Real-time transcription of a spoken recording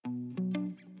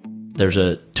there's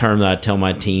a term that I tell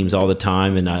my teams all the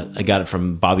time, and I got it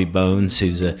from Bobby Bones,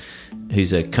 who's a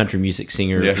country music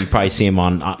singer. Yeah. You probably see him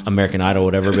on American Idol or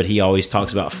whatever, but he always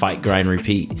talks about fight, grind,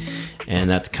 repeat. And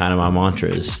that's kind of my mantra,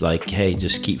 is like, hey,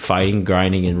 just keep fighting,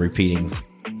 grinding, and repeating.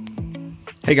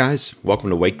 Hey guys, welcome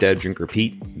to Wake Dad Drink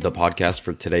Repeat, the podcast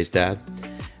for today's dad.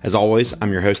 As always,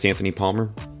 I'm your host, Anthony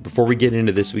Palmer. Before we get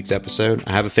into this week's episode,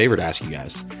 I have a favor to ask you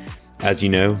guys. As you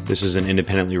know, this is an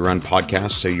independently run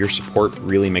podcast, so your support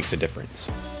really makes a difference.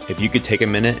 If you could take a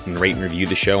minute and rate and review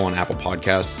the show on Apple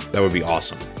Podcasts, that would be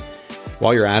awesome.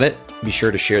 While you're at it, be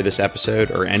sure to share this episode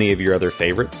or any of your other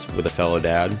favorites with a fellow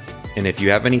dad. And if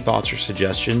you have any thoughts or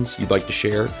suggestions you'd like to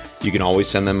share, you can always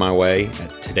send them my way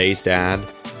at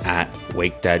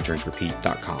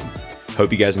today'sdad@wakedaddrinkrepeat.com.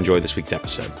 Hope you guys enjoy this week's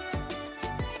episode.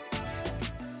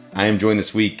 I am joined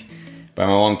this week by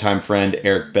my longtime friend,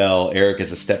 Eric Bell. Eric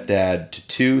is a stepdad to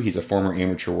two. He's a former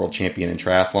amateur world champion in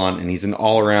triathlon, and he's an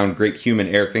all-around great human.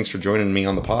 Eric, thanks for joining me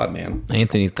on the pod, man.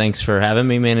 Anthony, thanks for having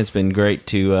me, man. It's been great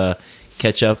to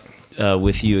catch up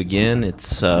with you again.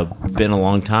 It's been a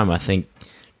long time, I think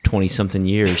 20-something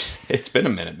years. It's been a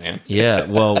minute, man. Yeah,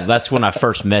 well, that's when I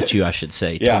first met you, I should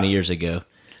say, 20 years ago.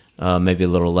 Maybe a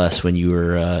little less, when you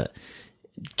were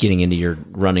getting into your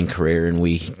running career, and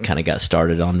we kind of got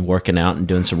started on working out and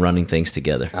doing some running things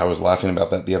together. I was laughing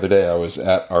about that the other day. I was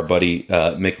at our buddy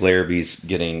Mick Larrabee's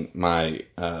getting my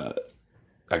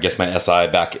SI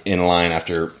back in line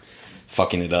after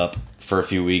fucking it up for a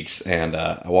few weeks, and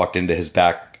I walked into his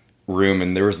back room,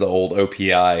 and there was the old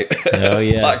OPI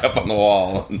flag up on the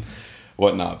wall and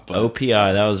whatnot. But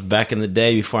OPI, that was back in the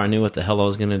day before I knew what the hell I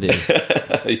was going to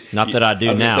do. Not that I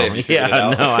do now.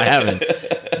 No, I haven't.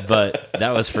 But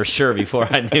that was for sure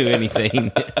before I knew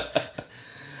anything.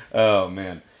 Oh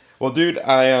man. Well, dude,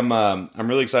 I'm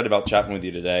really excited about chatting with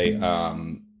you today. I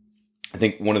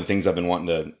think one of the things I've been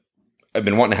wanting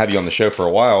to have you on the show for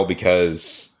a while,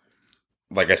 because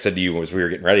like I said to you as we were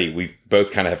getting ready, we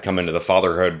both kind of have come into the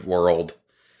fatherhood world,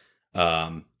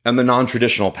 and the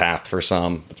non-traditional path for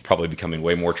some. It's probably becoming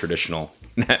way more traditional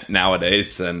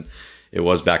nowadays than it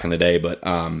was back in the day. But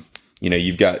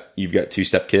you've got two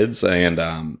step kids, and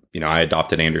I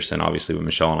adopted Anderson, obviously, when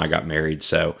Michelle and I got married.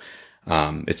 So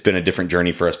it's been a different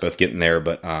journey for us both getting there.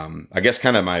 But I guess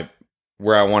kind of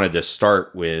where I wanted to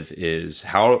start with is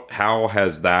how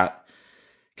has that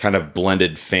kind of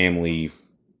blended family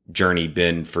journey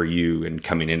been for you, and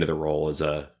coming into the role as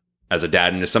a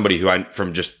dad, and as somebody who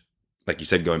from just like you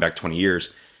said, going back 20 years,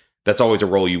 that's always a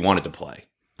role you wanted to play.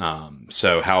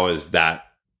 So how has that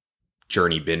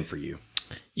journey been for you?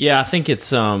 Yeah, I think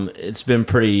it's been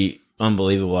pretty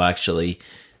unbelievable, actually.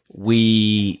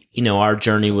 Our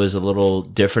journey was a little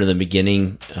different in the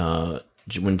beginning.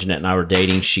 When Jeanette and I were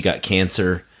dating, she got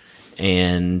cancer,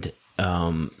 and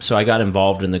so I got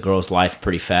involved in the girl's life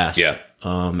pretty fast. Yeah.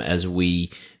 As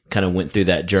we kind of went through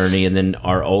that journey, and then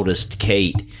our oldest,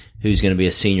 Kate, who's going to be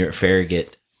a senior at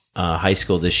Farragut High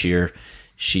School this year,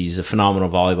 she's a phenomenal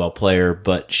volleyball player,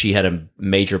 but she had a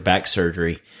major back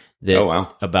surgery that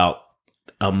about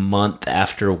a month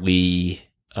after we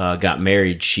got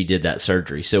married, she did that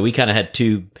surgery. So we kind of had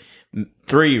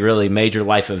three really major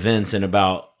life events in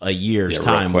about a year's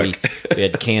time. We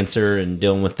had cancer and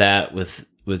dealing with that with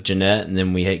Jeanette, and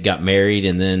then we got married,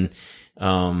 and then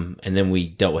we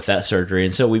dealt with that surgery.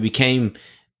 And so we became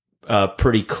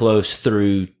pretty close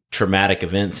through traumatic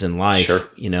events in life,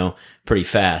 pretty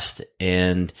fast.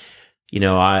 And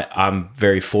I'm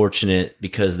very fortunate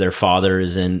because their father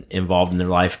is involved in their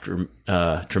life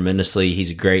tremendously. He's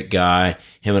a great guy.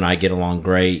 Him and I get along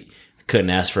great. Couldn't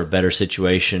ask for a better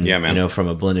situation, from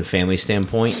a blended family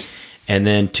standpoint. And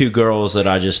then two girls that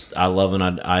I love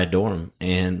and I adore them.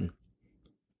 And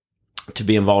to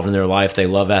be involved in their life, they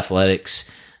love athletics.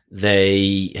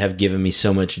 They have given me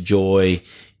so much joy.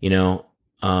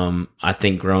 I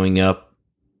think growing up,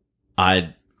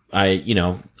 I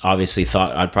obviously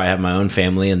thought I'd probably have my own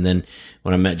family. And then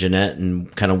when I met Jeanette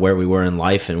and kind of where we were in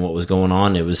life and what was going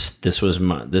on, this was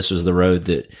the road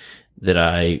that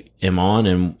I am on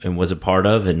and was a part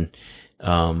of. And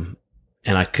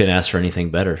I couldn't ask for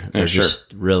anything better. They're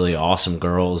just really awesome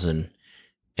girls, and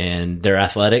they're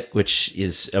athletic, which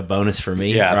is a bonus for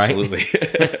me. Yeah, right? absolutely.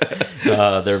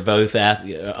 They're both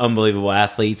unbelievable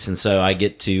athletes. And so I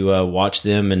get to watch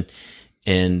them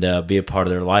and be a part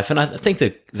of their life. And I think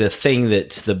the thing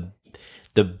that's the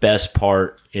best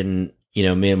part, in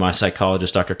me and my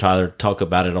psychologist, Dr. Tyler, talk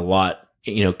about it a lot,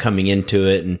 coming into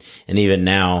it, and even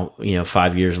now,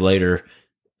 5 years later,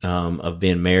 of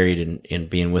being married and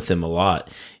being with them a lot,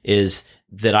 is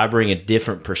that I bring a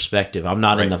different perspective. I'm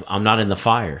not in the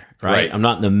fire, right? I'm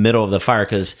not in the middle of the fire,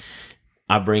 because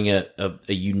I bring a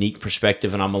unique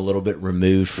perspective, and I'm a little bit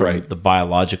removed from Right. the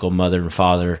biological mother and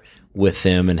father with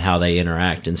them and how they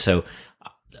interact. And so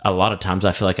a lot of times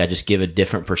I feel like I just give a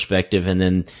different perspective, and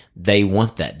then they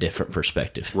want that different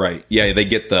perspective. Right. Yeah, they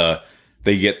get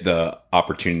the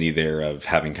opportunity there of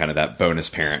having kind of that bonus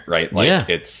parent, right? Like Yeah.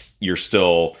 you're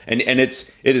still and it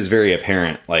is very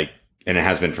apparent, like, and it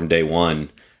has been from day one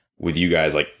with you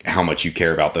guys, like how much you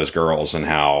care about those girls and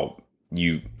how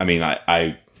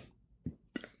I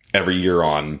every year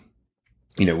on,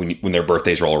 when their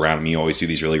birthdays roll around, you always do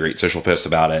these really great social posts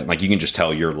about it. And like, you can just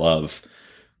tell your love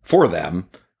for them,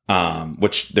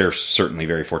 which they're certainly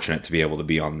very fortunate to be able to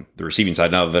be on the receiving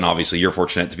side of. And obviously you're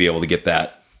fortunate to be able to get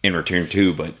that in return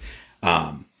too. But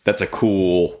that's a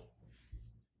cool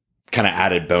kind of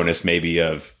added bonus, maybe,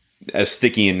 of as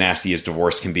sticky and nasty as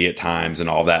divorce can be at times and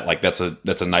all that. Like that's a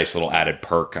nice little added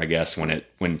perk, I guess, when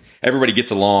everybody gets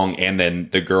along, and then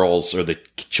the girls or the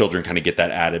children kind of get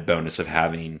that added bonus of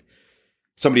having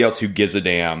somebody else who gives a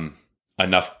damn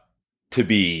enough to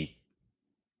be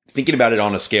thinking about it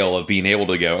on a scale of being able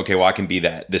to go, okay, well, I can be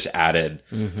this added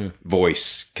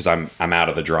voice because I'm out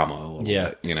of the drama a little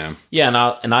bit, Yeah,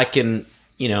 and I can,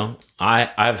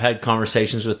 I've had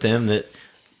conversations with them that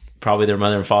probably their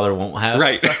mother and father won't have.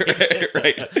 Right.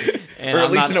 And or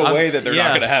at least in a way that they're not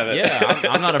going to have it. Yeah,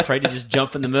 I'm not afraid to just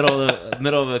jump in the middle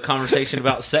of a conversation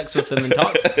about sex with them and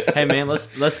talk. Hey, man,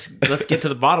 let's get to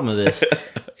the bottom of this.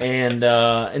 And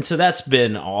so that's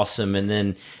been awesome. And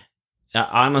then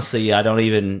honestly, I don't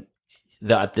even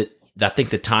I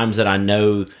think the times that I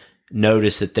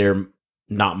notice that they're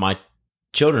not my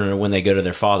children are when they go to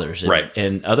their fathers. And, right.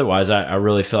 And otherwise, I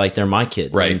really feel like they're my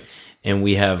kids. Right. And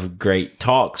we have great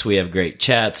talks. We have great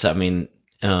chats. I mean,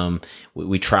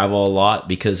 we travel a lot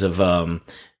because of the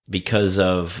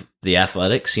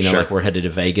athletics. Sure. Like we're headed to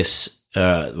Vegas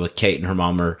with Kate and her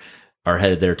mom are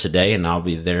headed there today, and I'll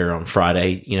be there on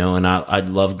Friday. And I'd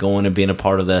love going and being a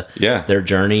part of their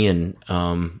journey. And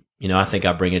I think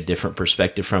I bring a different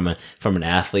perspective from an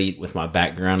athlete with my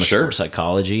background in sports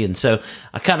psychology, and so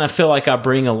I kind of feel like I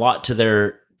bring a lot to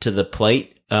the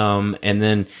plate. And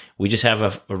then we just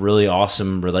have a really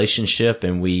awesome relationship,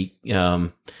 and we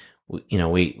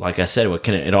like I said,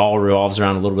 it all revolves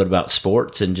around a little bit about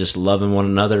sports and just loving one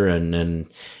another and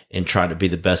trying to be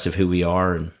the best of who we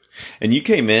are. And you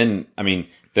came in,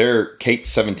 Kate's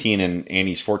 17 and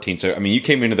Annie's 14. So, you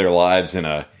came into their lives in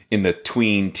the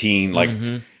tween teen, like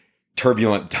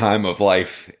turbulent time of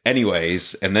life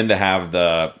anyways. And then to have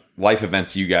the life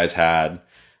events you guys had,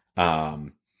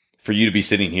 for you to be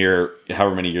sitting here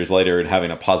however many years later and having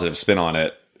a positive spin on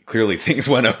it, clearly things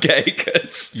went okay.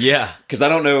 Because I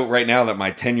don't know right now that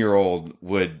my 10-year-old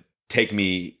would take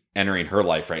me entering her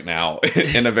life right now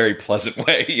in a very pleasant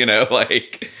way,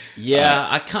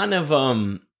 I kind of,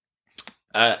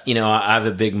 I have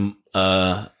a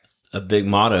big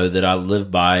motto that I live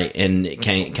by, and it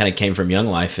kind of came from Young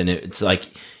Life, and it's like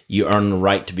you earn the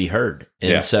right to be heard.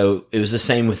 And so it was the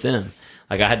same with them.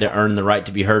 Like I had to earn the right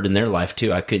to be heard in their life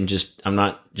too. I'm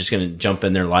not just going to jump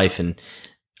in their life and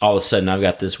all of a sudden I've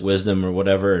got this wisdom or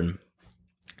whatever.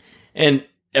 And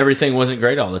everything wasn't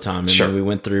great all the time. And we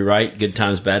went through good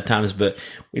times, bad times, but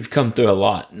we've come through a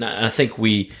lot. And I think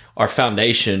our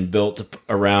foundation built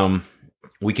around,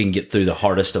 we can get through the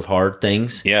hardest of hard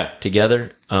things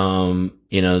together.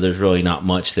 There's really not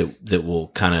much that will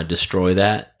kind of destroy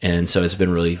that. And so it's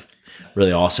been really,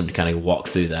 really awesome to kind of walk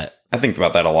through that. I think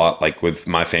about that a lot, like with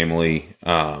my family,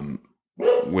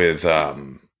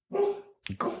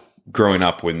 growing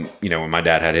up when my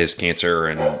dad had his cancer,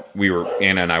 and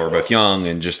Anna and I were both young,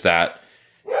 and just that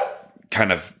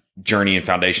kind of journey and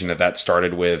foundation that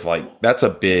started with, like, that's a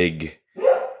big,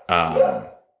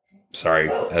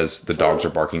 sorry, as the dogs are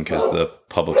barking because the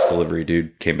Publix delivery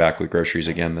dude came back with groceries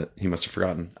again that he must have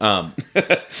forgotten.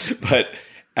 But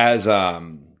as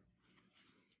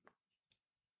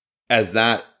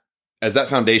that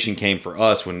foundation came for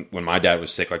us when my dad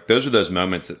was sick, like those are those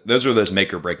moments, those are those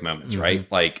make or break moments, right?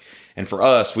 Like, and for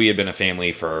us, we had been a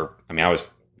family for, I was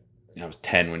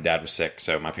 10 when dad was sick.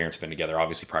 So my parents had been together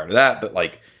obviously prior to that, but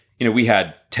we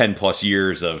had 10 plus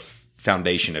years of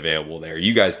foundation available there.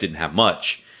 You guys didn't have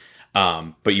much,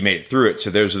 but you made it through it. So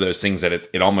those are those things that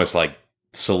it almost like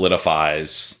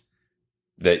solidifies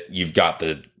that you've got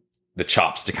the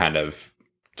chops to kind of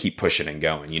keep pushing and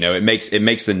going. It makes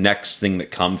the next thing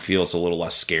that comes feels a little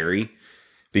less scary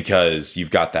because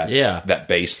you've got that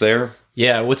base there.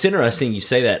 Yeah. What's interesting, you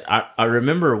say that. I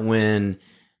remember when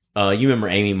you remember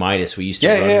Amy Midas. We used to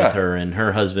run with her, and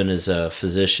her husband is a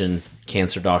physician,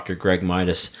 cancer doctor, Greg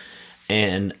Midas.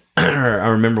 And I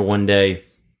remember one day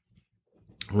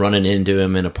running into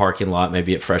him in a parking lot,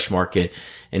 maybe at Fresh Market,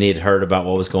 and he had heard about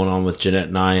what was going on with Jeanette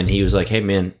and I, and he was like, "Hey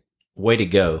man, way to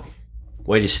go.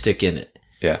 Way to stick in it."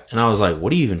 Yeah. And I was like,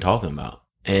 "What are you even talking about?"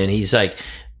 And he's like,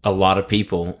 "A lot of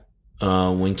people,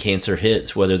 when cancer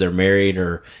hits, whether they're married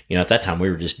or, at that time we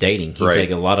were just dating, he's like,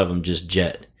 a lot of them just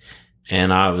jet."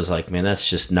 And I was like, "Man, that's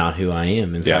just not who I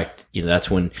am." In fact,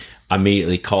 that's when I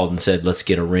immediately called and said, "Let's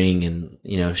get a ring."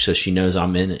 And, so she knows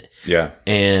I'm in it. Yeah.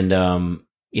 And,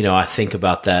 I think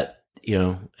about that,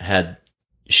 had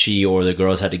she or the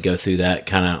girls had to go through that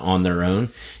kind of on their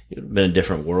own, it would have been a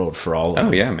different world for all of them.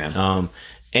 Oh yeah, man.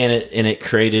 And it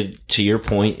created, to your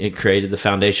point, it created the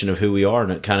foundation of who we are.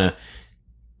 And it kind of,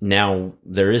 now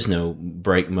there is no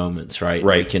break moments, right?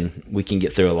 Right. We can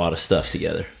get through a lot of stuff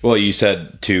together. Well, you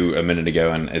said too a minute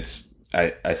ago, and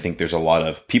I think there's a lot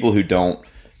of people who don't,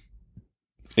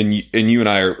 and you and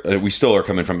I we still are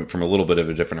coming from a little bit of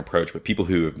a different approach, but people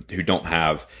who don't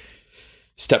have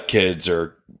stepkids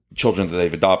or children that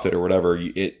they've adopted or whatever,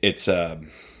 it's a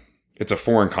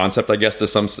foreign concept, I guess, to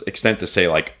some extent, to say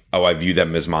like, oh, I view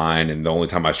them as mine, and the only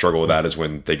time I struggle with that is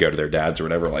when they go to their dads or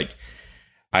whatever. Like,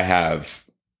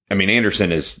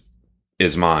 Anderson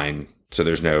is mine, so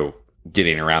there's no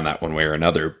getting around that one way or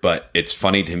another. But it's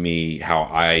funny to me how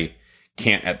I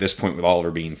can't, at this point with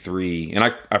Oliver being 3, and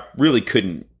I really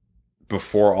couldn't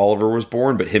before Oliver was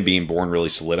born, but him being born really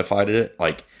solidified it.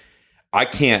 Like, I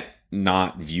can't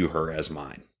not view her as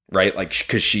mine, right? Like,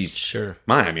 because she's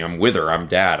mine. I mean, I'm with her, I'm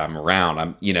dad, I'm around,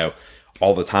 I'm,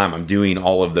 all the time, I'm doing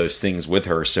all of those things with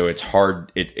her. So it's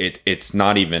hard. It's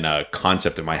not even a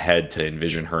concept in my head to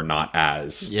envision her not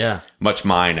as much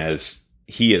mine as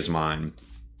he is mine.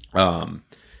 So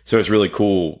it's really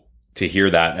cool to hear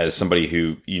that as somebody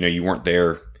who, you weren't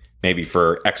there maybe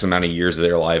for X amount of years of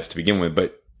their life to begin with,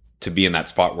 but to be in that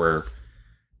spot where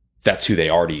that's who they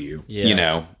are to you,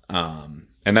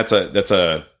 and that's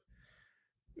a,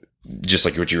 just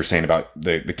like what you were saying about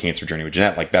the cancer journey with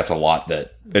Jeanette, like that's a lot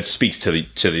that speaks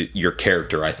to your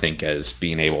character, I think, as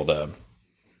being able to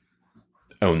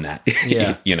own that.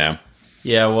 Yeah.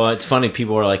 Yeah. Well, it's funny.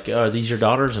 People are like, "Oh, are these your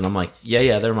daughters?" And I'm like,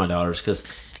 yeah, they're my daughters. Cause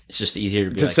it's just easier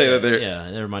to be say that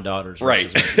they're my daughters.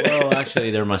 Right. Like, well,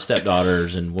 actually they're my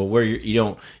stepdaughters, and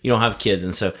you don't have kids.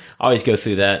 And so I always go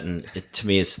through that. And to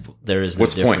me, there is no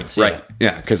what's difference. The point? Right.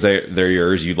 Yeah. Cause they're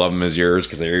yours. You love them as yours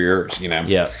cause they're yours,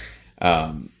 Yeah.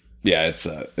 Yeah, it's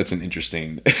an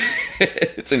interesting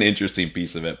it's an interesting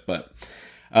piece of it, but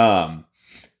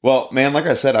well, man, like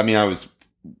I said, I mean,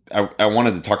 I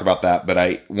wanted to talk about that,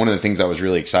 but one of the things I was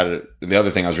really excited, the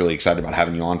other thing I was really excited about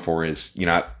having you on for is,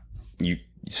 you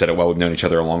said it well, we've known each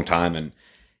other a long time, and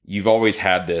you've always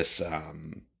had this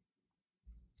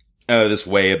this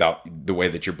way about the way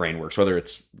that your brain works, whether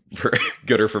it's for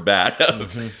good or for bad,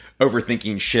 of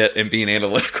overthinking shit and being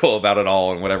analytical about it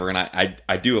all and whatever. And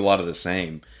I do a lot of the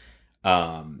same.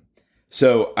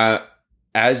 So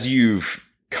as you've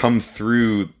come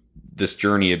through this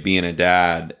journey of being a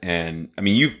dad, and I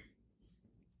mean, you've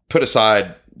put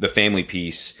aside the family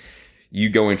piece, you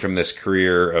going from this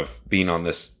career of being on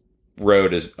this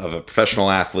road of a professional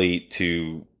athlete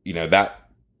to, that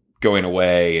going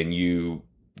away, and you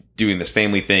doing this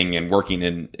family thing and working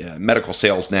in medical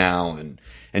sales now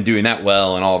and doing that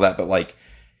well and all of that. But like,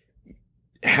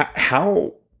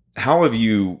 how have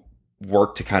you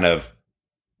work to kind of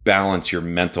balance your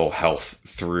mental health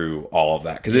through all of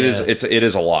that? Because it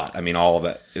is a lot. I mean, all of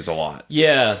that is a lot.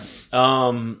 Yeah.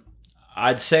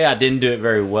 I'd say I didn't do it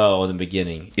very well in the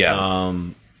beginning. Yeah.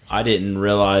 I didn't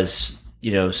realize,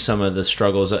 some of the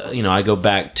struggles. I go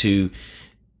back to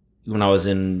when I was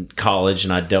in college,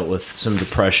 and I dealt with some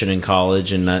depression in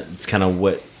college, and that's kind of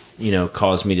what,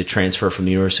 caused me to transfer from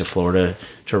the University of Florida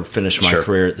to finish my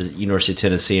career at the University of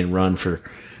Tennessee and run for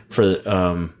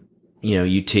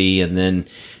UT, and then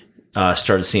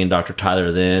started seeing Dr.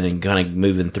 Tyler then, and kind of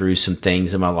moving through some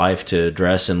things in my life to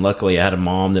address. And luckily I had a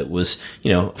mom that was,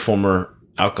 a former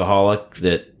alcoholic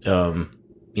that,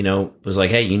 was like,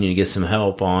 "Hey, you need to get some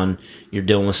help you're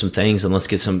dealing with some things, and let's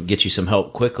get you some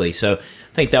help quickly." So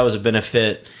I think that was a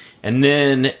benefit. And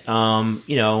then,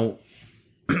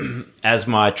 as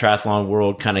my triathlon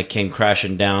world kind of came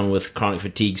crashing down with chronic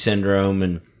fatigue syndrome,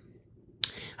 and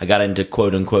I got into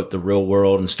quote unquote the real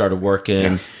world and started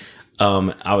working.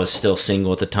 Yeah. I was still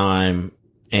single at the time,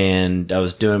 and I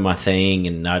was doing my thing,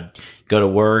 and I'd go to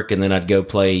work, and then I'd go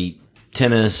play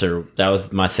tennis, or that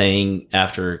was my thing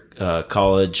after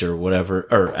college or whatever,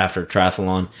 or after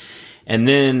triathlon. And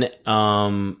then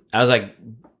as I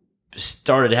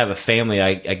started to have a family,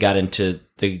 I got into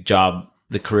the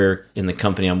career in the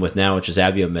company I'm with now, which is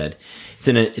Abiomed.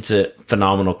 It's a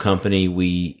phenomenal company.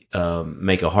 We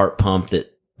make a heart pump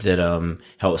that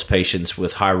helps patients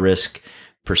with high risk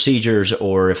procedures,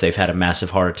 or if they've had a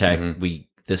massive heart attack,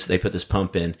 they put this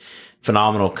pump in.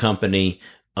 Phenomenal company.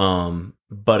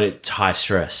 But it's high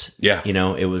stress. Yeah.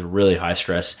 It was really high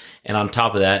stress. And on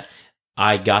top of that,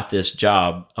 I got this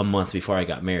job a month before I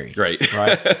got married. Right.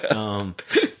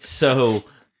 So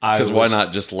because why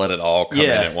not just let it all come in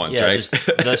at once, right?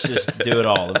 Let's just do it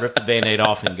all. Rip the Band-Aid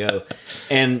off and go.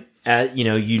 And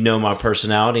my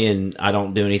personality, and I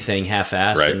don't do anything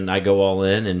half-assed, right. and I go all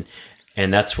in,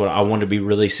 and that's what I want to be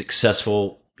really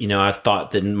successful. I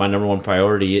thought that my number one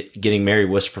priority getting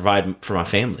married was to provide for my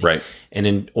family. Right. And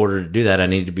in order to do that, I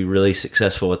needed to be really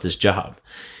successful at this job.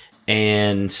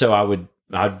 And so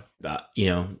to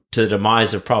the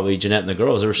demise of probably Jeanette and the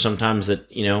girls, there were some times that,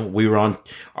 we were on,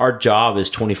 our job is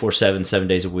 24/7, 7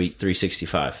 days a week,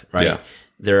 365, right? Yeah.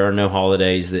 There are no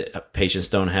holidays that patients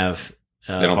don't have.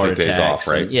 They don't take days off,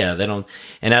 right? They don't.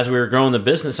 And as we were growing the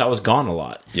business, I was gone a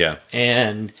lot. Yeah.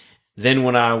 And then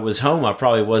when I was home, I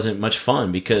probably wasn't much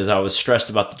fun because I was stressed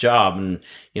about the job, and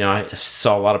I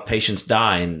saw a lot of patients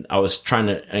die, and I was trying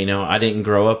to, I didn't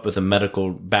grow up with a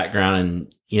medical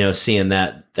background, and seeing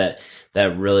that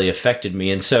really affected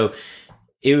me. And so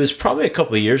it was probably a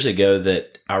couple of years ago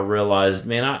that I realized,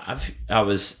 man,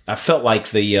 I felt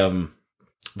like the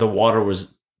water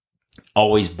was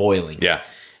always boiling. Yeah.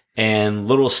 And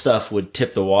little stuff would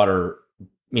tip the water,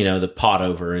 the pot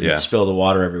over and spill the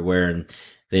water everywhere, and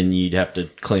then you'd have to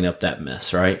clean up that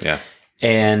mess, right? Yeah.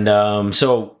 And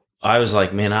so I was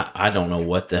like, man, I don't know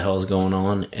what the hell is going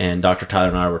on. And Dr. Tyler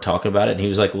and I were talking about it, and he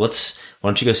was like, why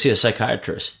don't you go see a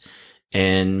psychiatrist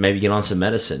and maybe get on some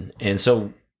medicine? And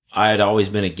so I had always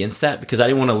been against that because I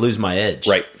didn't want to lose my edge.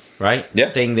 Right?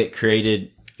 Yeah. Thing that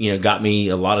created, got me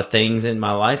a lot of things in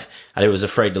my life. I was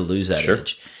afraid to lose that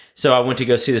edge. So I went to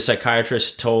go see the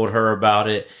psychiatrist, told her about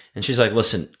it, and she's like,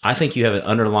 listen, I think you have an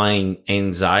underlying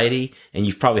anxiety, and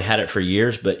you've probably had it for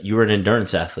years, but you were an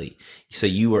endurance athlete. So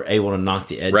you were able to knock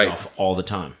the edge off all the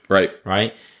time.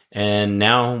 Right? And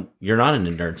now you're not an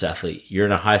endurance athlete. You're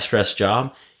in a high-stress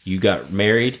job. You got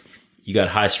married. You got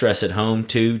high stress at home,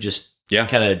 too, just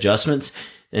kind of adjustments.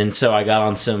 And so I got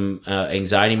on some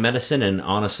anxiety medicine, and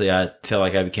honestly, I felt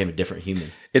like I became a different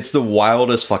human. It's the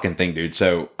wildest fucking thing, dude.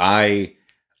 So I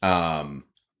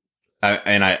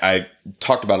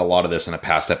talked about a lot of this in a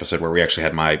past episode where we actually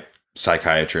had my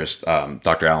psychiatrist,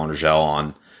 Dr. Alan Rogel,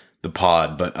 on the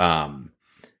pod. But, I'm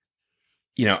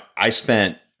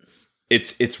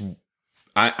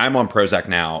on Prozac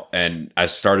now, and I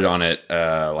started on it,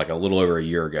 like a little over a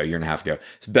year and a half ago.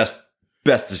 It's the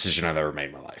best decision I've ever made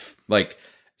in my life. Like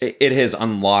it has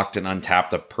unlocked and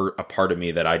untapped a part of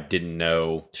me that I didn't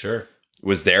know.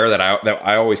 Was there that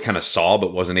I always kind of saw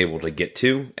but wasn't able to get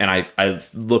to. And I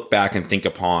look back and think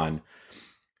upon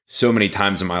so many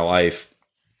times in my life.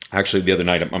 Actually, the other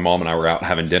night, my mom and I were out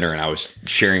having dinner, and I was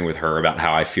sharing with her about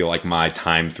how I feel like my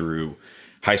time through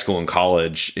high school and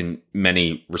college in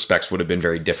many respects would have been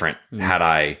very different had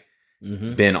I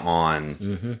been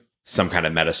on some kind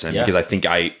of medicine, because I think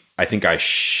I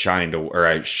shied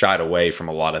away from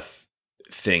a lot of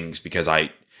things because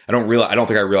I don't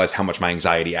think I realized how much my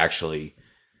anxiety actually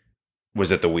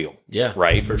was at the wheel. Yeah.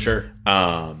 Right. For sure.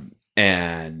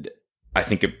 And I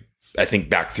think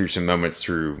back through some moments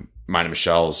through mine and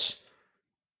Michelle's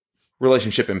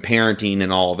relationship and parenting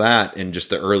and all of that, and just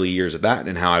the early years of that,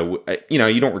 and how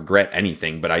you don't regret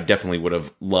anything, but I definitely would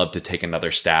have loved to take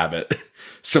another stab at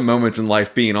some moments in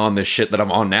life being on this shit that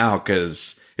I'm on now,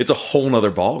 because it's a whole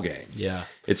nother ball game. Yeah.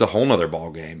 It's a whole nother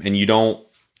ball game. And you don't,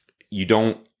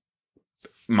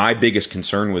 my biggest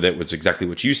concern with it was exactly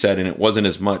what you said. And it wasn't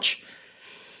as much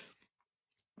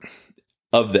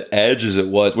of the edge as it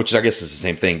was, which I guess is the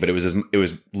same thing, but it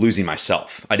was losing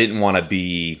myself. I didn't want to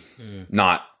be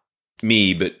not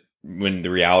me, but when the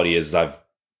reality is I've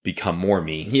become more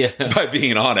me by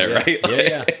being on it. Right.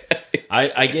 Yeah.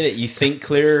 I get it. You think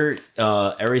clearer.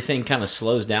 Everything kind of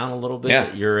slows down a little bit.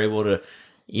 Yeah. You're able to,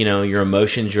 your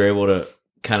emotions, you're able to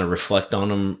kind of reflect on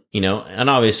them, and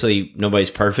obviously nobody's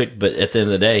perfect, but at the end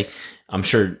of the day, I'm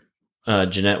sure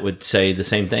Jeanette would say the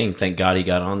same thing. Thank God he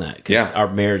got on that, because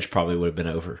our marriage probably would have been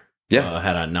over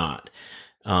had I not.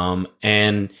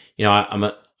 And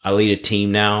I lead a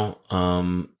team now,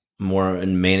 more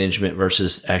in management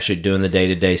versus actually doing the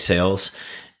day-to-day sales.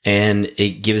 And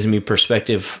it gives me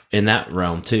perspective in that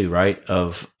realm too, right?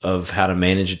 Of how to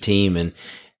manage a team,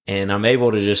 and I'm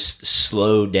able to just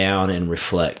slow down and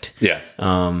reflect. Yeah.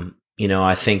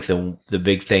 I think the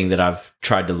big thing that I've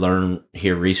tried to learn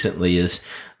here recently is,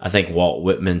 I think Walt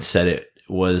Whitman said it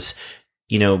was,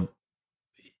 be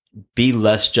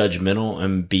less judgmental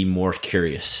and be more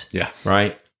curious. Yeah.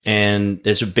 Right. And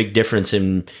there's a big difference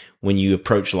in when you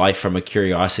approach life from a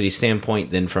curiosity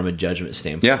standpoint than from a judgment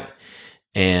standpoint. Yeah.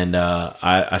 And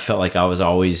I felt like I was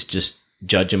always just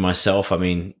judging myself. I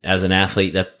mean, as an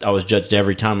athlete, that I was judged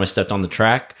every time I stepped on the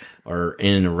track or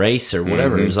in a race or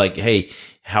whatever. It was like, hey,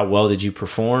 how well did you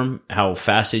perform? How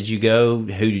fast did you go?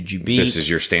 Who did you beat? This is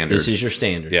your standard. This is your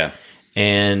standard. Yeah.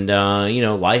 And,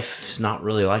 life's not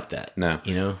really like that. No.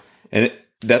 And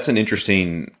that's an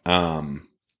interesting, not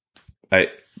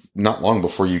long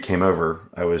before you came over,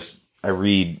 I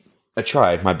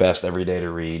try my best every day to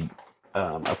read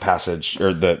a passage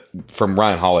from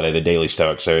Ryan Holiday, The Daily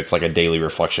Stoic. So it's like a daily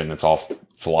reflection. It's all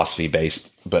philosophy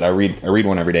based, but I read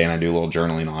one every day and I do a little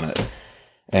journaling on it.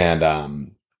 And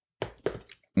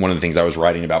one of the things I was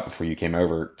writing about before you came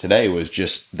over today was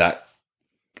just that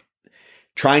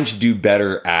trying to do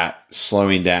better at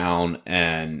slowing down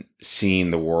and seeing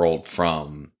the world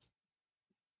from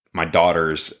my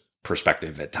daughter's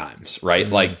perspective at times, right?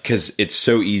 Mm-hmm. Like, because it's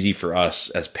so easy for us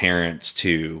as parents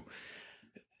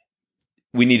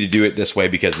we need to do it this way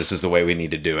because this is the way we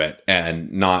need to do it,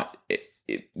 and not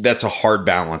that's a hard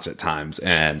balance at times.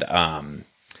 And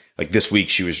like this week,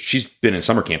 she's been in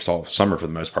summer camps all summer for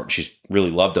the most part. She's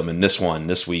really loved them, and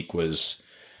this week was,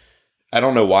 I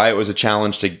don't know why it was a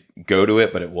challenge to go to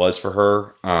it, but it was for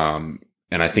her.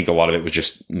 And I think a lot of it was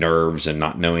just nerves and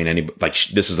not knowing anybody. Like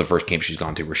this is the first camp she's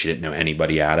gone to where she didn't know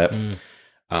anybody at it,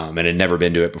 and had never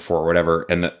been to it before or whatever.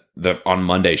 And on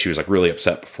Monday she was like really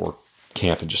upset before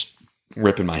camp and just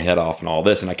ripping my head off and all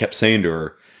this. And I kept saying to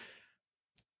her,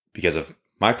 because of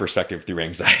my perspective through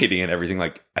anxiety and everything,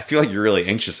 like, I feel like you're really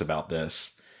anxious about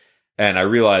this. And I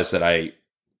realized that I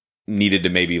needed to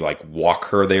maybe like walk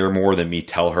her there more than me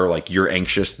tell her like, you're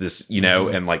anxious this,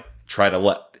 and like try to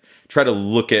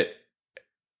look at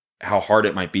how hard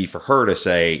it might be for her to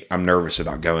say, I'm nervous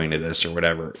about going to this or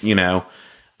whatever,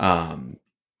 and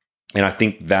I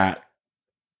think that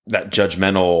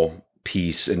judgmental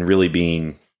piece and really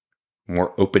being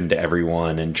more open to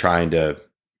everyone and trying to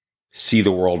see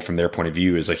the world from their point of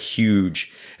view is a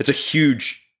huge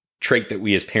trait that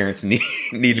we as parents need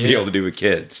to be able to do with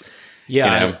kids.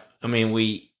 Yeah. I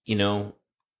mean,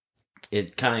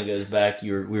 it kind of goes back.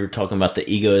 We were talking about the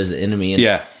ego as the enemy.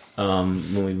 And,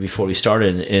 before we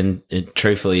started, and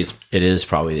truthfully, it is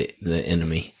probably the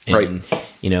enemy. And,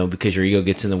 right. Because your ego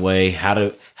gets in the way. How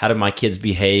do my kids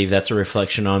behave? That's a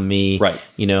reflection on me. Right.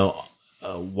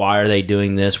 Why are they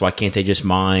doing this? Why can't they just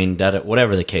mind?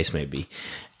 Whatever the case may be.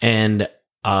 And,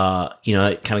 kind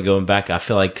of going back, I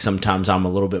feel like sometimes I'm a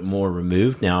little bit more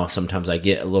removed now. Sometimes I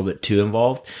get a little bit too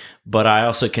involved, but I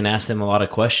also can ask them a lot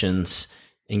of questions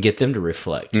and get them to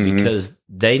reflect, because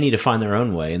they need to find their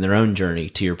own way and their own journey,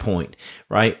 to your point.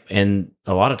 Right. And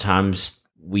a lot of times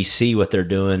we see what they're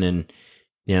doing, and,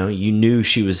 you knew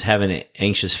she was having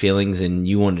anxious feelings and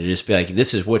you wanted to just be like,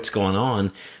 this is what's going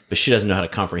on, but she doesn't know how to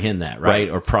comprehend that. Right.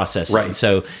 Or process it. And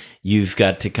so you've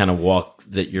got to kind of walk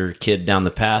your kid down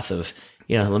the path of,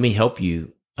 let me help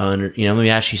you. Let me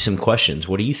ask you some questions.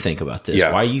 What do you think about this?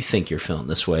 Yeah. Why do you think you're feeling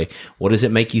this way? What does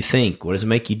it make you think? What does it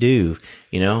make you do?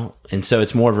 And so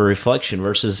it's more of a reflection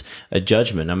versus a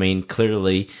judgment. I mean,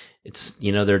 clearly it's,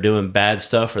 they're doing bad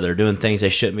stuff or they're doing things they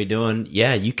shouldn't be doing.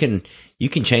 Yeah, you can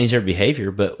change their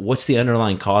behavior, but what's the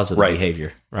underlying cause of the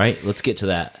behavior, right? Let's get to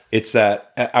that. It's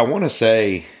that, I want to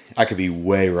say, I could be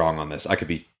way wrong on this. I could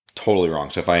be totally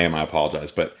wrong. So if I am, I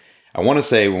apologize. But I want to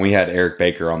say when we had Eric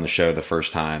Baker on the show the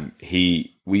first time,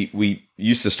 we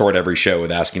used to start every show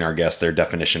with asking our guests their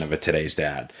definition of a today's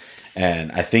dad.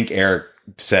 And I think Eric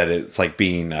said it's like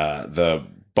being the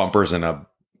bumpers on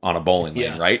a bowling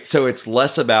lane, right? So it's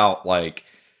less about like,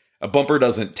 a bumper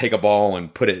doesn't take a ball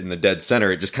and put it in the dead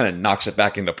center. It just kind of knocks it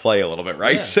back into play a little bit,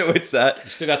 right? Yeah. So it's that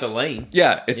you still got the lane.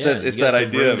 Yeah, it's that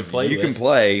idea of you can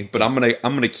play, but I'm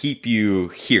gonna keep you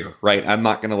here, right? I'm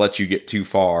not gonna let you get too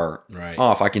far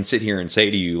off. I can sit here and say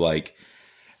to you, like,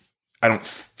 I don't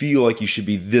feel like you should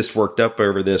be this worked up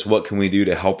over this. What can we do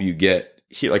to help you get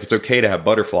here? Like, it's okay to have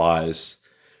butterflies.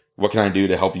 What can I do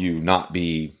to help you not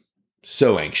be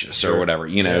so anxious or whatever,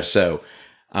 So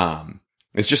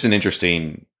it's just an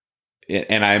interesting.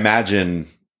 And I imagine,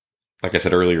 like I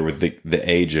said earlier, with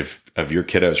the age of your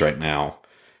kiddos right now,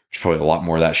 there's probably a lot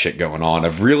more of that shit going on,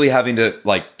 of really having to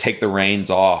like take the reins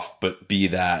off, but be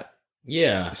that,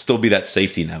 still be that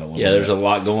safety net a little bit. Yeah, there's a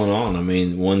lot going on. I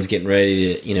mean, one's getting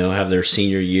ready to, have their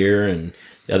senior year, and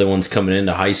the other one's coming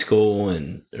into high school,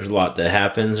 and there's a lot that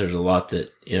happens. There's a lot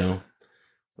that, the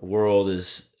world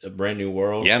is a brand new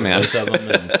world. Yeah, man. Both of them,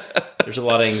 and there's a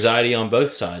lot of anxiety on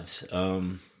both sides.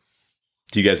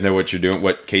 Do you guys know what you're doing?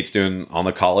 What Kate's doing on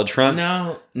the college front?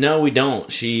 No, we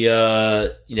don't. She,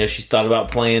 she's thought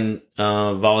about playing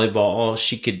volleyball.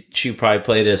 She could probably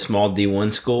play at a small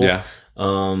D1 school. Yeah.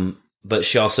 But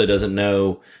she also doesn't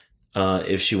know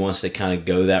if she wants to kind of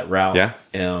go that route. Yeah.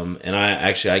 And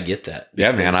I get that.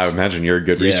 Yeah, man. I would imagine you're a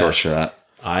good resource for that.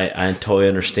 I totally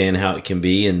understand how it can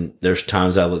be, and there's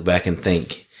times I look back and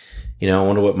think, I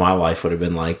wonder what my life would have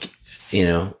been like,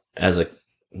 as a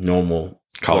normal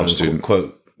college student,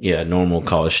 normal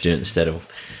college student instead of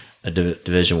a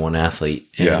Division I athlete.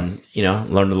 And,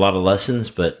 learned a lot of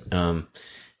lessons, but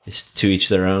it's to each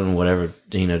their own, whatever,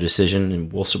 decision,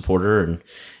 and we'll support her. And,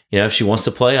 if she wants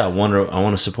to play, I want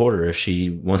to support her. If she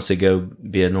wants to go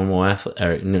be a normal athlete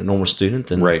or normal student,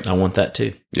 then right. I want that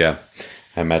too. Yeah.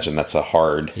 I imagine that's a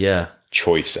hard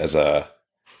choice as a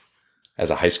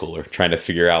high schooler, trying to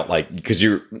figure out, like, because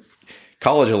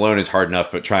college alone is hard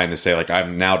enough, but trying to say, like,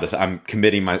 I'm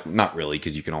committing not really,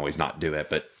 because you can always not do it,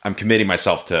 but I'm committing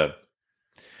myself to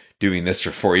doing this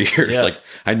for 4 years. Yeah. Like,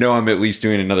 I know I'm at least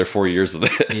doing another 4 years of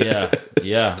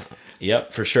it.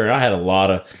 Yep, for sure. I had a lot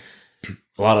of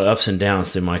ups and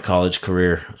downs through my college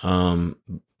career.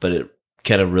 But it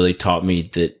kind of really taught me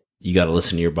that you got to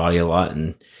listen to your body a lot.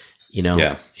 And,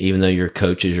 even though your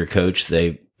coach is your coach,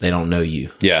 they don't know you.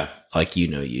 Yeah. Like you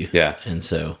know you. Yeah. And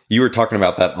so you were talking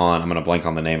about that I'm going to blank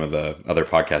on the name of the other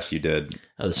podcast you did.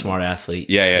 The Smart Athlete.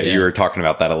 Yeah. You were talking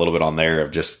about that a little bit on there,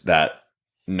 of just that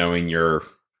knowing your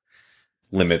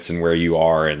limits and where you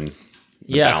are, and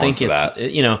I think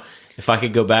it's, if I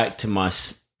could go back to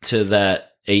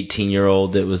that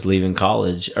 18-year-old that was leaving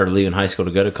college or leaving high school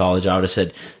to go to college, I would have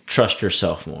said, trust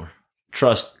yourself more.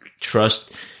 Trust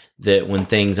that when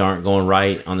things aren't going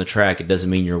right on the track, it doesn't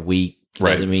mean you're weak. It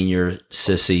doesn't mean you're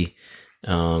sissy.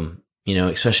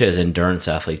 Especially as endurance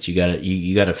athletes, you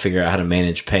gotta figure out how to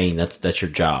manage pain. That's your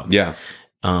job. Yeah.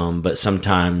 But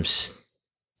sometimes,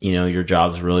 your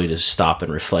job is really to stop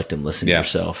and reflect and listen to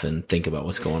yourself and think about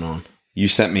what's going on. You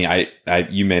sent me,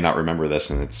 you may not remember this,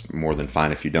 and it's more than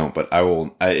fine if you don't, but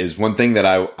is one thing that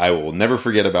I will never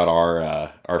forget about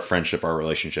our friendship, our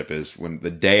relationship, is when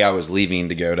the day I was leaving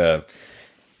to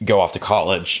go off to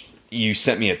college, you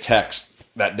sent me a text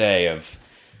that day of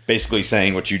basically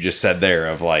saying what you just said there,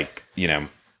 of like,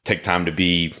 take time to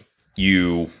be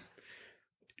you,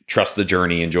 trust the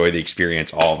journey, enjoy the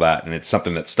experience, all of that. And it's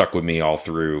something that stuck with me all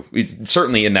through. It's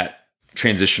certainly in that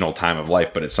transitional time of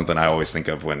life, but it's something I always think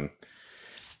of when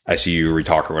I see you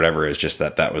retalk or whatever, is just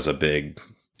that was a big,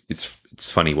 it's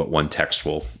funny what one text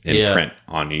will imprint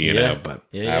on you, know, but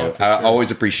I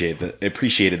always appreciated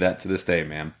that to this day,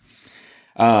 man.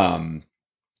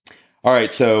 All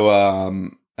right. So,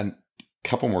 a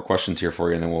couple more questions here for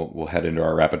you, and then we'll head into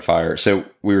our rapid fire. So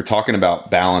we were talking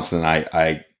about balance, and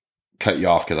I cut you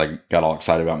off because I got all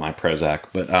excited about my Prozac,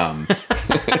 but,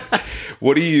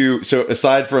 so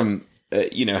aside from,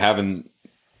 having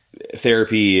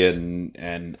therapy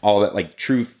and all that, like,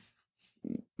 truth,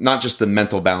 not just the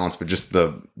mental balance, but just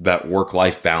that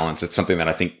work-life balance. It's something that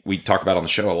I think we talk about on the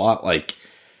show a lot. Like,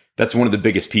 that's one of the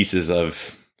biggest pieces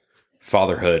of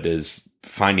fatherhood, is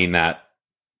finding that,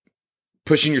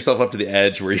 pushing yourself up to the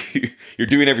edge where you're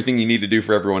doing everything you need to do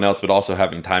for everyone else, but also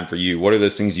having time for you. What are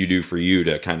those things you do for you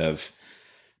to kind of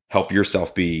help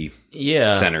yourself be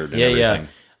centered and everything? Yeah.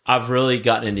 I've really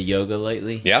gotten into yoga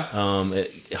lately. Yeah.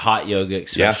 Hot yoga,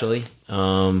 especially.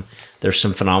 Yeah. There's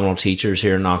some phenomenal teachers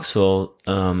here in Knoxville,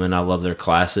 and I love their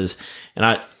classes. And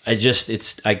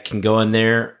I can go in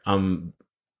there.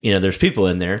 There's people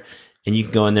in there, and you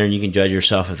can go in there and you can judge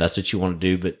yourself if that's what you want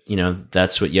to do. But,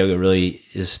 that's what yoga really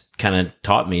is kind of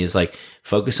taught me, is like,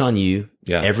 focus on you.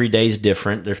 Yeah. Every day is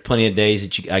different. There's plenty of days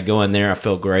that I go in there, I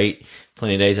feel great.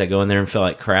 Plenty of days I go in there and feel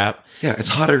like crap. Yeah, it's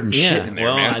hotter than shit in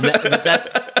there, man.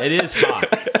 It is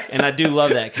hot. And I do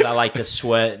love that, because I like to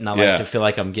sweat and I like to feel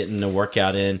like I'm getting the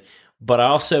workout in. But I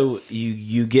also,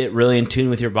 you get really in tune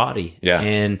with your body. Yeah.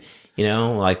 And,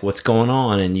 like, what's going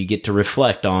on, and you get to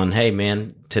reflect on, hey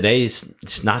man,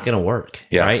 it's not going to work.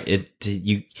 Yeah. Right.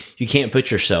 You can't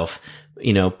push yourself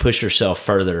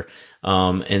further.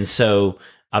 And so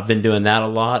I've been doing that a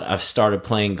lot. I've started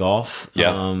playing golf.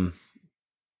 Yeah.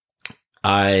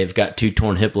 I've got 2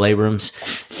 torn hip labrums,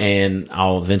 and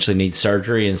I'll eventually need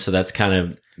surgery. And so that's kind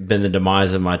of been the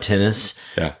demise of my tennis.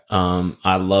 Yeah.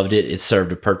 I loved it. It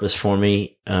served a purpose for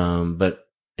me. But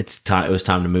it was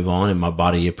time to move on, and my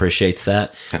body appreciates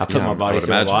that. I put my body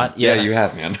through a lot. Yeah, you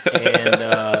have, man.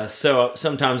 And so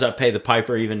sometimes I pay the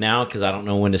piper even now, because I don't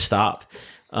know when to stop.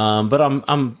 But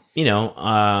I'm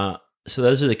so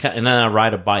those are the kind, and then I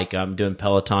ride a bike. I'm doing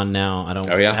Peloton now. I don't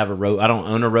have a road. I don't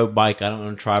own a road bike. I don't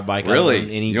own a tri bike. Really? I don't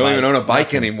own any you don't bike. even own a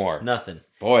bike anymore. Nothing.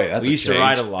 Boy, that's we used to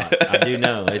ride a lot. I do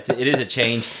know it is a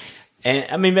change, and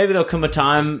I mean maybe there'll come a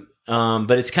time,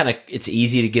 but it's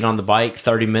easy to get on the bike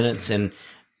 30 minutes, and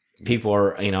people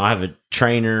are I have a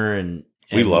trainer and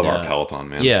we love our Peloton,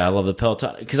 man. Yeah, I love the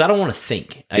Peloton because I don't want to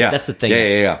think. That's the thing.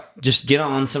 Yeah. Just get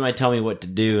on, somebody tell me what to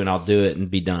do, and I'll do it and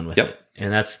be done with it.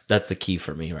 And that's the key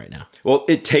for me right now. Well,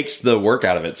 it takes the work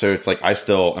out of it. So it's like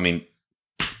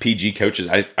PG coaches,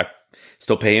 I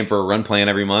still pay him for a run plan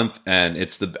every month, and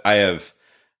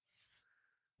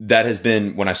that has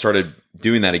been, when I started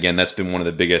doing that again, that's been one of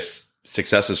the biggest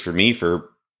successes for me for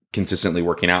consistently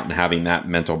working out and having that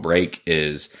mental break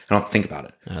is I don't have to think about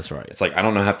it. That's right. It's like I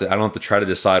don't have to try to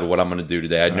decide what I'm going to do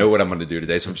today. I know what I'm going to do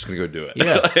today, so I'm just going to go do it.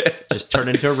 Yeah. Just turn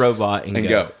into a robot and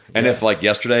go. And if like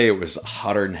yesterday it was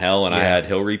hotter than hell and I had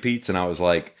hill repeats and I was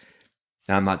like,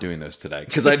 I'm not doing those today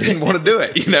because I didn't want to do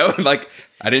it, like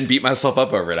I didn't beat myself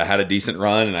up over it. I had a decent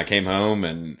run and I came home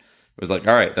and was like,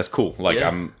 all right, that's cool. Like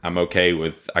I'm okay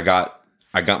with, I got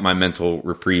my mental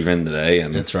reprieve in today,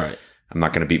 and that's right. I'm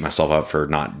not going to beat myself up for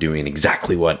not doing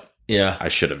exactly what I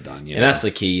should have done. And that's the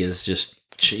key is just,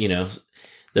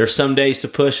 there's some days to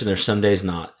push and there's some days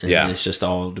not. And it's just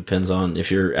all depends on if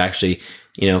you're actually,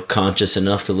 conscious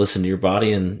enough to listen to your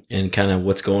body and kind of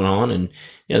what's going on. And,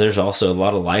 there's also a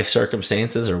lot of life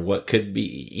circumstances or what could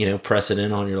be,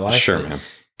 precedent on your life. Sure, man.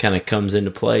 Kind of comes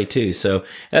into play too. So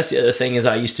that's the other thing is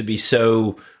I used to be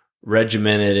so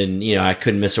regimented and, I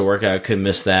couldn't miss a workout. I couldn't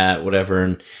miss that, whatever.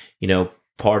 And,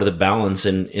 part of the balance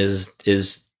and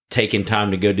is taking time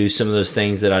to go do some of those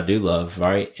things that I do love,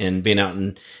 right? And being out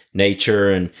in nature.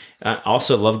 And I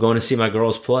also love going to see my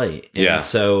girls play. And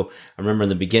so I remember in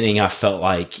the beginning, I felt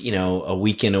like, a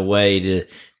weekend away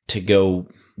to go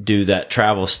do that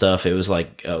travel stuff. It was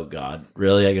like, oh God,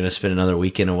 really? I'm going to spend another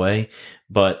weekend away?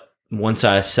 But once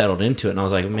I settled into it and I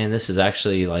was like, man, this is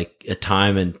actually like a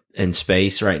time and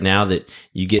space right now that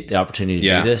you get the opportunity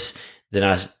to do this.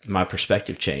 Then my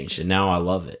perspective changed and now I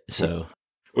love it. So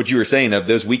what you were saying of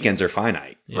those weekends are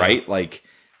finite, right? Like,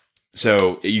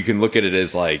 so you can look at it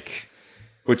as like,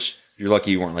 which you're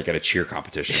lucky you weren't like at a cheer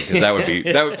competition because that would be,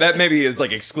 that maybe is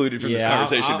like excluded from this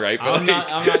conversation, right? But I'm not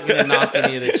going to knock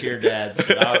any of the cheer dads.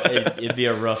 But it'd be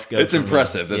a rough go. It's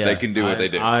impressive that they can do what they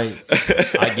do.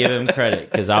 I give them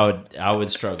credit because I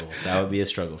would struggle. That would be a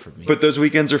struggle for me. But those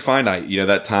weekends are finite.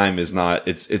 That time is not.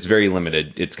 It's very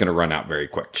limited. It's going to run out very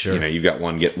quick. Sure. You've got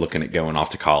one looking at going off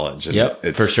to college. And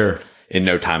it's for sure. In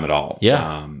no time at all.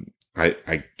 Yeah.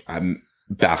 I'm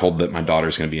baffled that my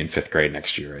daughter's going to be in 5th grade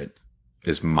next year. It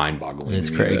is mind-boggling.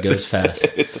 It's crazy. It goes fast.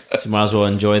 So you might as well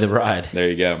enjoy the ride. There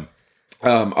you go.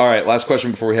 All right. Last question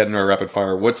before we head into our rapid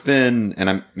fire. What's been,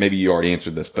 and maybe you already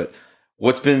answered this, but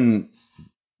what's been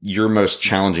your most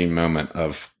challenging moment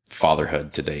of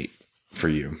fatherhood to date for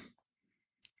you?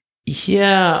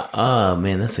 Yeah.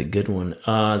 Man, that's a good one.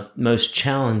 Most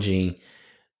challenging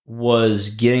was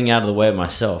getting out of the way of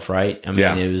myself, right? I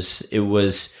mean, it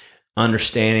was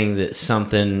understanding that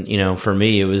something, for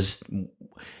me, it was,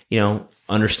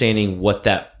 understanding what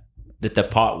that the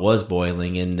pot was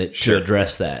boiling and that to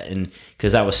address that. And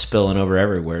because that was spilling over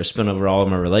everywhere, spilling over all of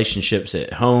my relationships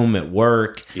at home, at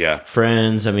work,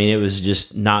 friends. I mean, it was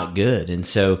just not good. And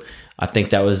so I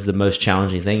think that was the most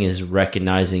challenging thing is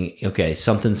recognizing, okay,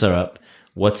 something's up.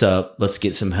 What's up? Let's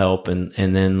get some help. And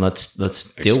then let's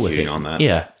deal with it on that.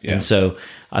 Yeah. And so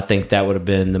I think that would have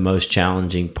been the most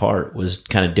challenging part was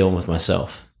kind of dealing with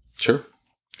myself. Sure.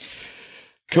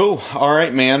 Cool. All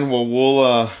right, man. Well,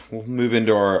 we'll move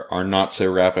into our not so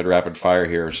rapid fire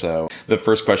here. So the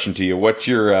first question to you, what's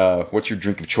your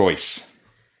drink of choice?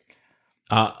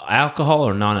 Alcohol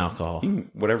or non-alcohol?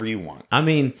 Whatever you want. I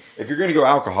mean, if you're going to go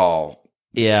alcohol,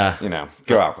 go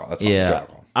alcohol. That's fine. Yeah. Go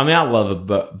alcohol. I mean, I love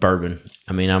a bourbon.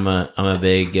 I mean, I'm a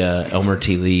big Elmer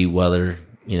T. Lee Weller.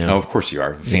 Oh, of course you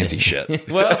are. Fancy shit.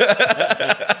 Well,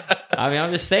 I mean,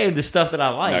 I'm just saying the stuff that I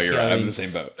like. No, you're right. I'm in the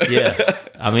same boat. Yeah.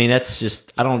 I mean, that's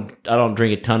just I don't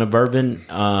drink a ton of bourbon,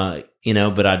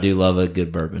 but I do love a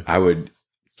good bourbon. I would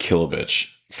kill a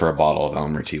bitch for a bottle of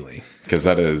Elmer T. Lee because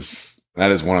that is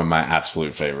one of my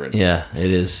absolute favorites. Yeah,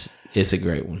 it is. It's a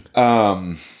great one.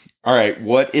 All right.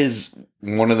 What is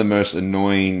one of the most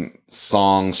annoying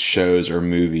songs, shows, or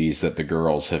movies that the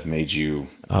girls have made you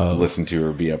listen to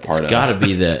or be a part of? It's got to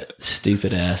be that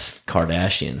stupid ass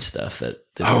Kardashian stuff that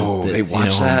they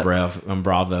watch that on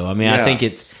Bravo. I mean, I think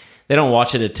they don't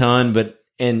watch it a ton, but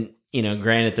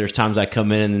granted, there's times I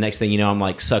come in and the next thing you know, I'm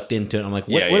like sucked into it. I'm like,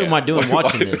 what am I doing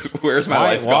watching this? Where's my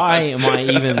life going? Why am I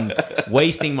even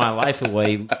wasting my life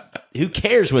away? Who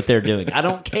cares what they're doing? I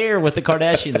don't care what the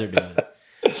Kardashians are doing.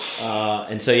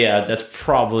 And so, that's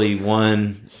probably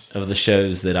one of the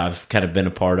shows that I've kind of been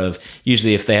a part of.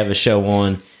 Usually if they have a show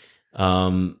on,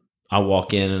 I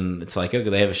walk in and it's like, okay,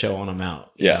 they have a show on, I'm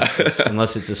out. Yeah.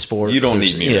 Unless it's a sports. You don't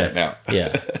need me right now.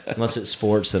 Yeah. Unless it's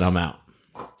sports, then I'm out.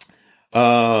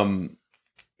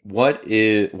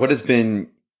 What's been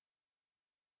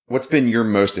your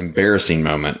most embarrassing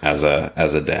moment as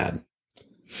a dad?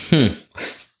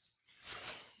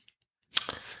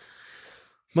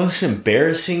 Most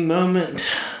embarrassing moment?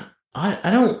 I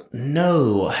don't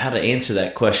know how to answer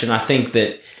that question. I think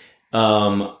that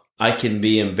I can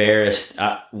be embarrassed.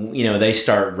 They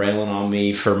start railing on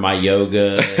me for my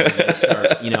yoga.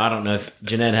 And I don't know if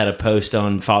Jeanette had a post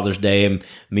on Father's Day and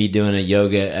me doing a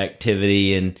yoga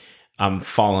activity, and I'm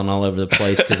falling all over the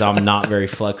place because I'm not very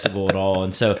flexible at all.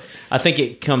 And so I think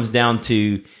it comes down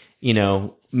to,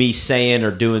 me saying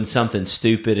or doing something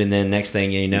stupid, and then next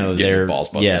thing you know, they're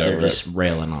just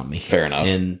railing on me. Fair enough.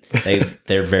 And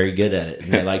they're very good at it.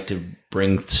 And they like to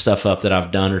bring stuff up that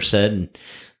I've done or said, and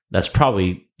that's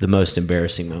probably the most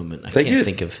embarrassing moment. I can't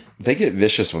think of. They get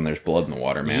vicious when there's blood in the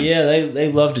water, man. Yeah,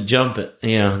 they love to jump it.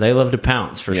 They love to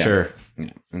pounce for sure.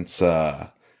 Yeah. It's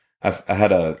I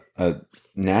had a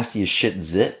nasty as shit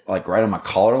zit like right on my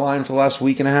collar line for the last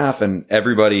week and a half, and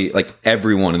everyone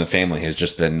in the family has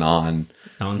just been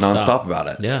nonstop about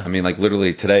it. Yeah. I mean, like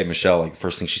literally today, Michelle, the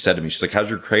first thing she said to me, she's like, "How's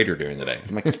your crater doing today?"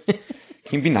 I'm like, "Can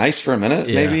you be nice for a minute?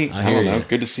 Yeah, maybe I don't know. You.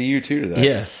 Good to see you too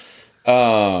today."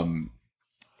 Yeah.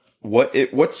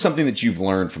 What's something that you've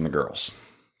learned from the girls?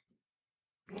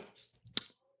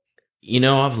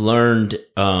 I've learned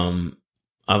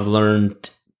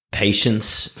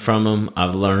patience from them.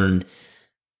 I've learned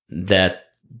that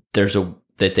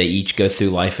that they each go through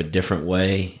life a different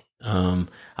way.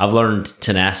 I've learned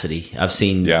tenacity. I've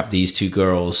seen these two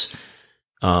girls.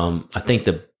 I think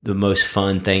the most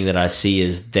fun thing that I see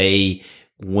is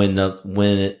when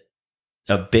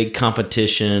a big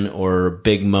competition or a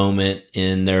big moment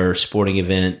in their sporting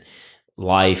event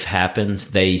life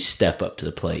happens, they step up to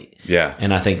the plate. Yeah.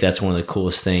 And I think that's one of the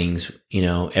coolest things.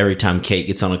 Every time Kate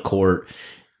gets on a court,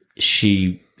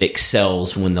 she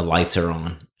excels when the lights are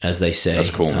on, as they say.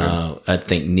 That's cool, man. I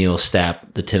think Neil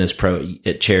Stapp, the tennis pro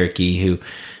at Cherokee, who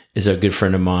is a good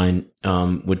friend of mine,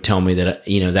 would tell me that,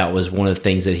 that was one of the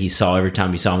things that he saw every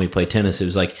time he saw me play tennis. It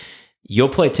was like, you'll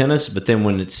play tennis, but then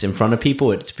when it's in front of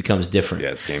people, it becomes different.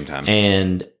 Yeah, it's game time.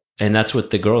 And that's what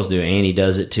the girls do. Annie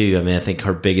does it too. I mean, I think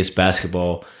her biggest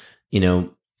basketball,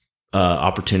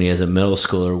 opportunity as a middle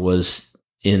schooler was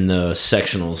in the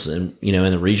sectionals and,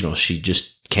 in the regionals. She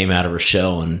just came out of her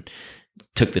shell and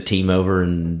took the team over,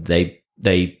 and they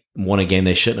won a game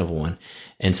they shouldn't have won.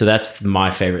 And so that's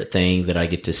my favorite thing that I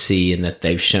get to see, and that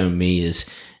they've shown me, is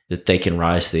that they can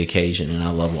rise to the occasion, and I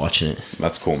love watching it.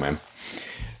 That's cool, man.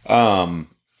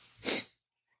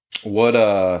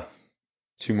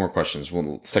 Two more questions.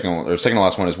 Second to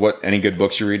last one is any good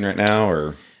books you're reading right now,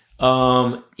 or?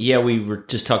 Yeah, we were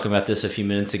just talking about this a few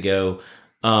minutes ago.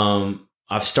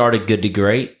 I've started Good to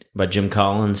Great by Jim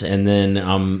Collins, and then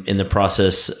I'm in the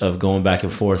process of going back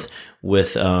and forth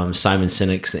with Simon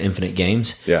Sinek's The Infinite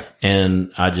Games. Yeah.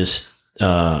 And I just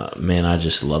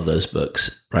love those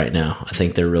books right now. I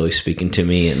think they're really speaking to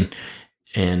me,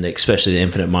 and especially The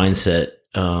Infinite Mindset,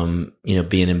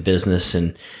 being in business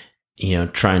and,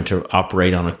 trying to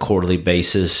operate on a quarterly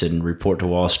basis and report to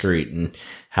Wall Street, and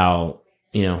how,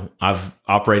 I've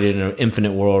operated in an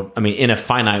infinite world. I mean, in a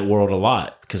finite world a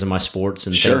lot because of my sports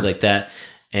and things like that.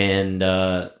 And,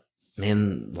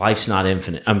 man, life's not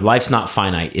infinite. Life's not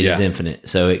finite. It is infinite.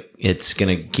 So it's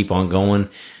going to keep on going.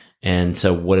 And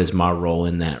so what is my role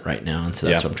in that right now? And so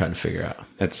that's what I'm trying to figure out.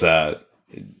 It's,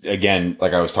 again,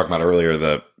 like I was talking about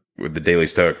earlier, with the Daily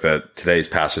Stoic, that today's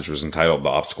passage was entitled "The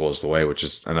Obstacle is the Way," which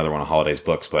is another one of Holiday's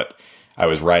books. But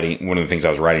one of the things I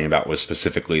was writing about was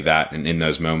specifically that. And in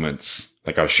those moments,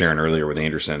 like I was sharing earlier with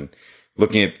Anderson,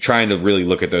 trying to really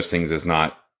look at those things as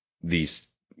not these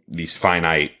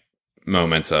finite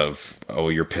moments of, oh,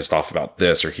 you're pissed off about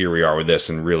this, or here we are with this.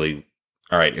 And really,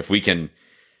 all right, if we can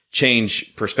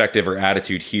change perspective or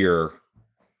attitude here,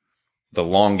 the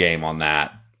long game on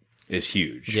that is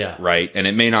huge. Yeah. Right. And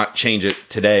it may not change it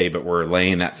today, but we're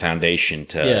laying that foundation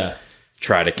to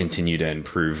try to continue to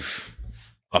improve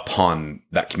upon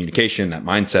that communication, that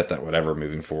mindset, that whatever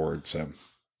moving forward. So,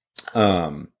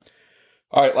 all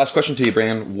right, last question to you,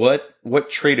 Brandon. What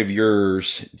trait of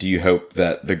yours do you hope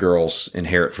that the girls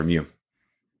inherit from you,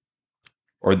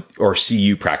 or see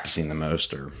you practicing the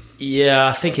most? Or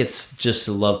I think it's just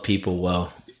to love people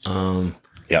well.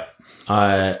 Yep.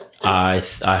 I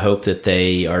hope that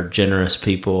they are generous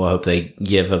people. I hope they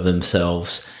give of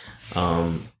themselves.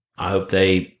 I hope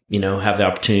they, have the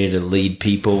opportunity to lead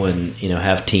people and,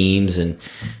 have teams. And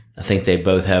I think they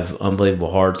both have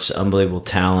unbelievable hearts, unbelievable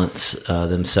talents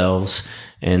themselves.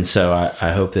 And so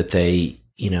I hope that they,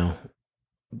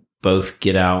 both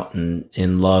get out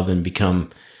and love and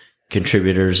become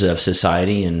contributors of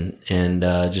society and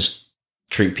just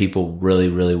treat people really,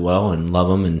 really well and love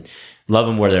them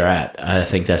where they're at. I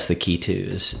think that's the key too,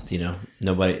 is,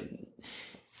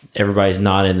 everybody's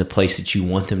not in the place that you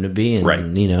want them to be, and right.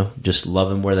 Just love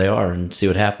them where they are and see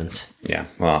what happens. Yeah.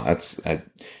 Well,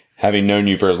 having known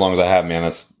you for as long as I have, man,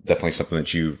 that's definitely something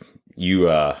that you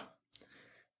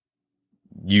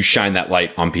shine that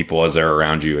light on people as they're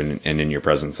around you and in your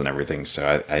presence and everything.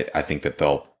 So I think that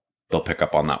they'll pick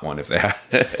up on that one if they have.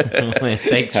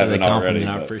 Thanks for the compliment. Already,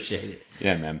 I appreciate it.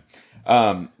 Yeah, man.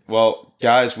 Well,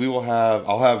 guys, we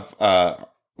talked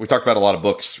about a lot of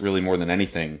books, really more than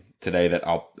anything today, that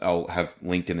I'll have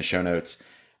linked in the show notes.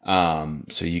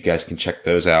 So you guys can check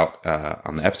those out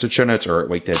on the episode show notes or at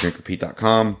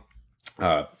wakedaddrinkrepeat.com.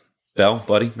 Bell,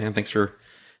 buddy, man, thanks for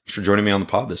joining me on the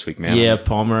pod this week, man. Yeah,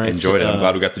 Palmer. Enjoyed it. I'm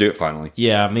glad we got to do it finally.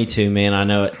 Yeah, me too, man. I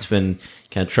know it's been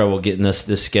kind of trouble getting us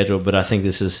this schedule, but I think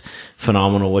this is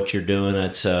phenomenal what you're doing.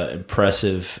 It's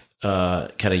impressive,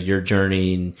 kind of your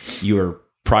journey. And you were,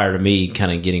 prior to me,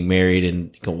 kind of getting married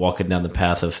and walking down the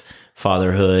path of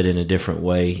fatherhood in a different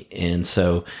way. And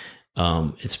so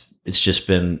it's just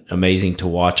been amazing to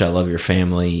watch. I love your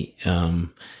family.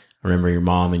 I remember your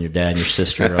mom and your dad and your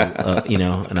sister,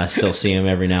 and I still see them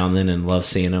every now and then and love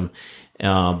seeing them.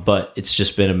 But it's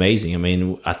just been amazing. I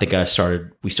mean, I think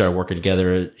we started working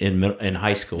together in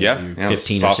high school. Yeah.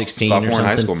 15 or 16 sophomore or something. In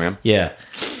high school, man. Yeah.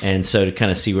 And so to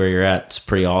kind of see where you're at, it's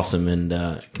pretty awesome. And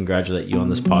congratulate you on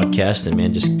this podcast. And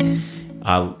man,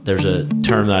 there's a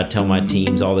term that I tell my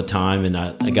teams all the time, and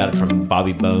I got it from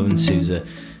Bobby Bones, who's a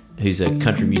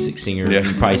country music singer. Yeah.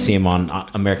 You probably see him on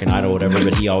American Idol or whatever,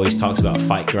 but he always talks about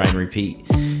fight, grind, repeat.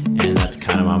 And that's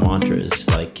kind of my mantra, is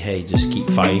like, hey, just keep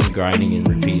fighting, grinding, and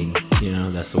repeating.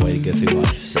 That's the way to go through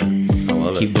life. So I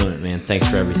love keep doing it, man. Thanks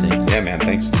for everything. Yeah, man.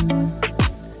 Thanks.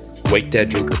 Wake Dad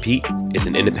Drink Repeat is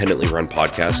an independently run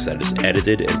podcast that is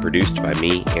edited and produced by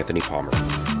me, Anthony Palmer.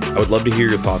 I would love to hear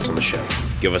your thoughts on the show.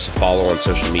 Give us a follow on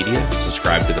social media,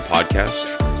 subscribe to the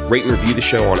podcast, rate and review the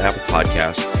show on Apple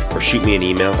Podcasts, or shoot me an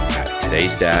email at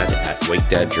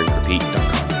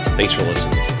todaysdad@wakedaddrinkrepeat.com. Thanks for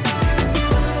listening.